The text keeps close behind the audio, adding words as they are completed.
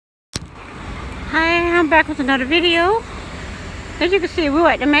Hi, I'm back with another video. As you can see, we're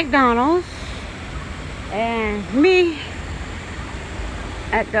at the McDonald's, and me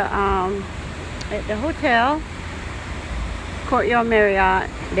at the hotel, Courtyard Marriott.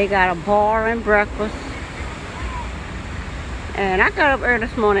 They got a bar and breakfast, and I got up early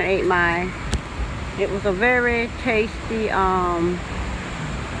this morning and ate mine. It was a very tasty Egg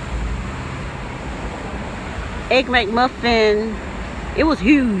McMuffin. It was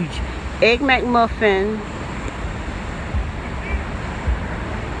huge. Egg McMuffin,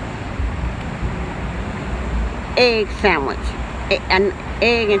 egg sandwich, an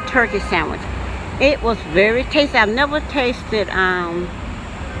egg and turkey sandwich. It was very tasty. I've never tasted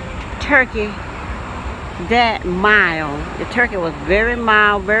turkey that mild. The turkey was very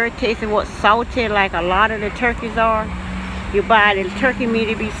mild, very tasty. It was salty like a lot of the turkeys are. You buy the turkey meat,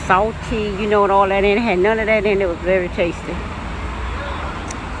 it be salty, you know, and all that in it. It had none of that in it. It was very tasty.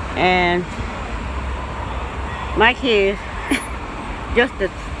 And my kids, just the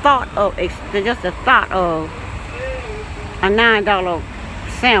thought of a $9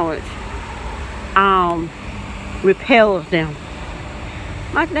 sandwich repels them.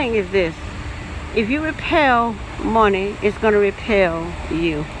 My thing is this: if you repel money, it's gonna repel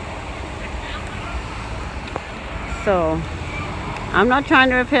you. So I'm not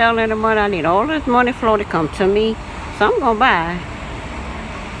trying to repel any money. I need all this money flow to come to me, so I'm gonna buy.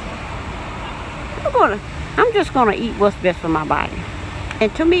 I'm just gonna eat what's best for my body.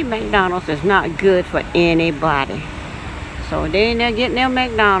 And to me, McDonald's is not good for anybody. So they in there getting their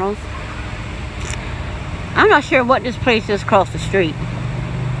McDonald's. I'm not sure what this place is across the street.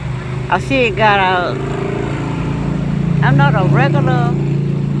 I see it got I'm not a regular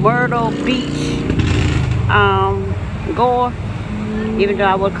Myrtle Beach goer, even though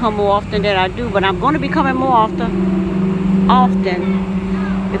I would come more often than I do, but I'm going to be coming more often.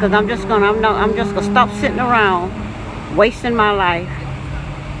 Because I'm just gonna stop sitting around wasting my life,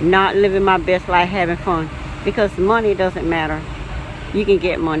 not living my best life, having fun. Because money doesn't matter. You can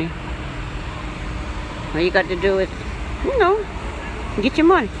get money. All you got to do is, you know, get your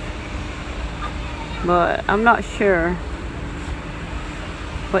money. But I'm not sure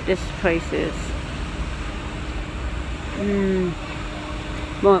what this place is.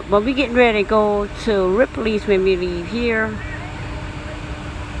 But we getting ready to go to Ripley's when we leave here.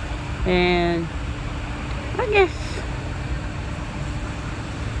 And I guess,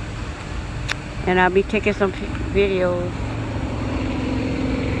 and I'll be taking some videos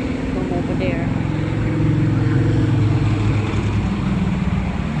from over there.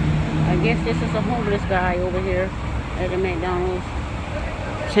 I guess this is a homeless guy over here at the McDonald's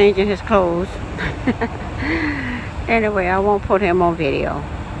changing his clothes. Anyway, I won't put him on video.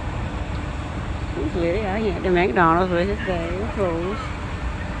 He's really out here at the McDonald's with his bag of clothes,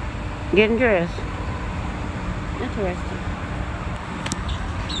 getting dressed. Interesting.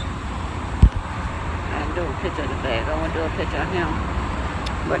 I'll do a picture of the bag. I want to do a picture of him.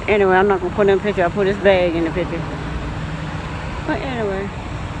 But anyway, I'm not going to put him in the picture. I'll put his bag in the picture. But anyway,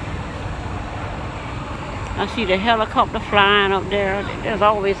 I see the helicopter flying up there. There's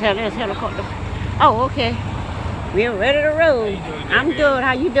always helicopter. Oh, okay. We're ready to roll. I'm good.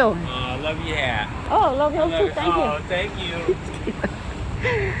 How you doing? I love your hat. Oh, I love yours too. Thank you. Oh, thank you.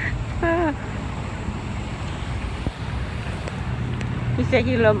 He said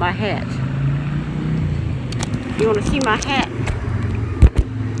he loved my hat. You want to see my hat?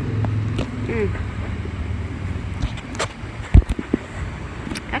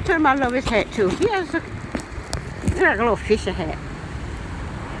 I told him I love his hat too. He has like a little fisher hat.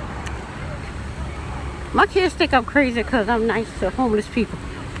 My kids think I'm crazy because I'm nice to homeless people.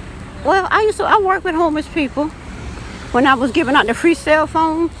 Well, I worked with homeless people when I was giving out the free cell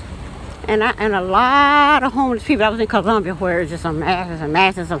phones. And a lot of homeless people. I was in Columbia where it's just a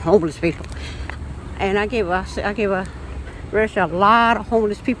masses of homeless people. And I gave a lot of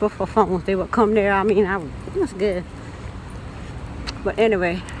homeless people for phones. They would come there. I mean, it was good. But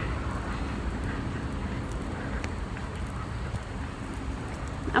anyway,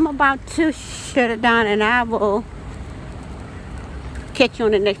 I'm about to shut it down, and I will catch you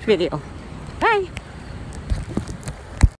on the next video. Bye.